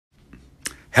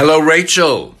Hello,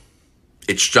 Rachel.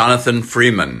 It's Jonathan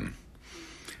Freeman,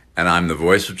 and I'm the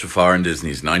voice of Jafar in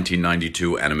Disney's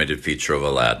 1992 animated feature of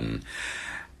Aladdin.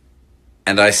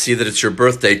 And I see that it's your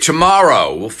birthday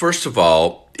tomorrow. Well, first of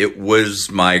all,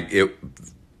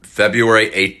 February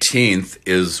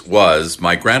 18th was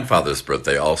my grandfather's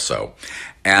birthday also.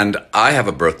 And I have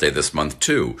a birthday this month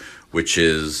too, which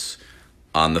is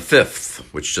on the 5th,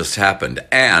 which just happened.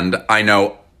 And I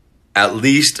know at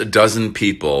least a dozen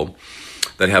people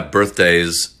that have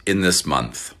birthdays in this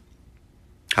month.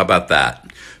 How about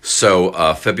that? So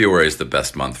February is the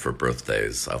best month for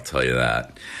birthdays, I'll tell you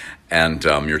that. And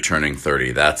you're turning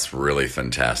 30. That's really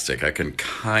fantastic. I can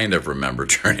kind of remember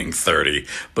turning 30,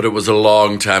 but it was a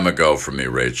long time ago for me,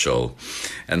 Rachel.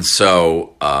 And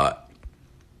so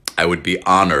I would be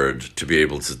honored to be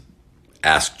able to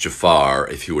ask Jafar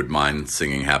if he would mind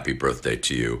singing happy birthday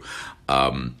to you.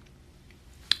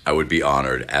 I would be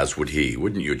honored, as would he.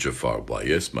 Wouldn't you, Jafar? Why,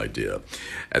 yes, my dear.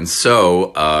 And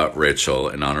so, Rachel,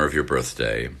 in honor of your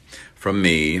birthday, from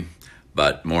me,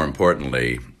 but more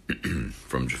importantly,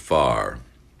 from Jafar,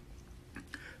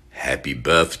 happy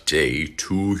birthday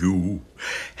to you.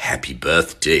 Happy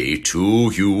birthday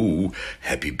to you.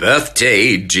 Happy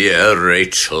birthday, dear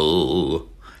Rachel.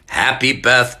 Happy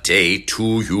birthday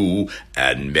to you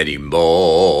and many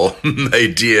more,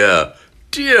 my dear.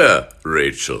 Dear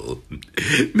Rachel,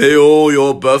 may all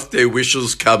your birthday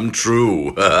wishes come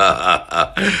true.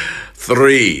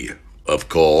 3, of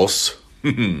course.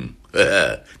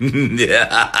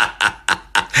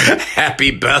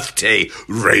 Happy birthday,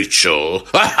 Rachel.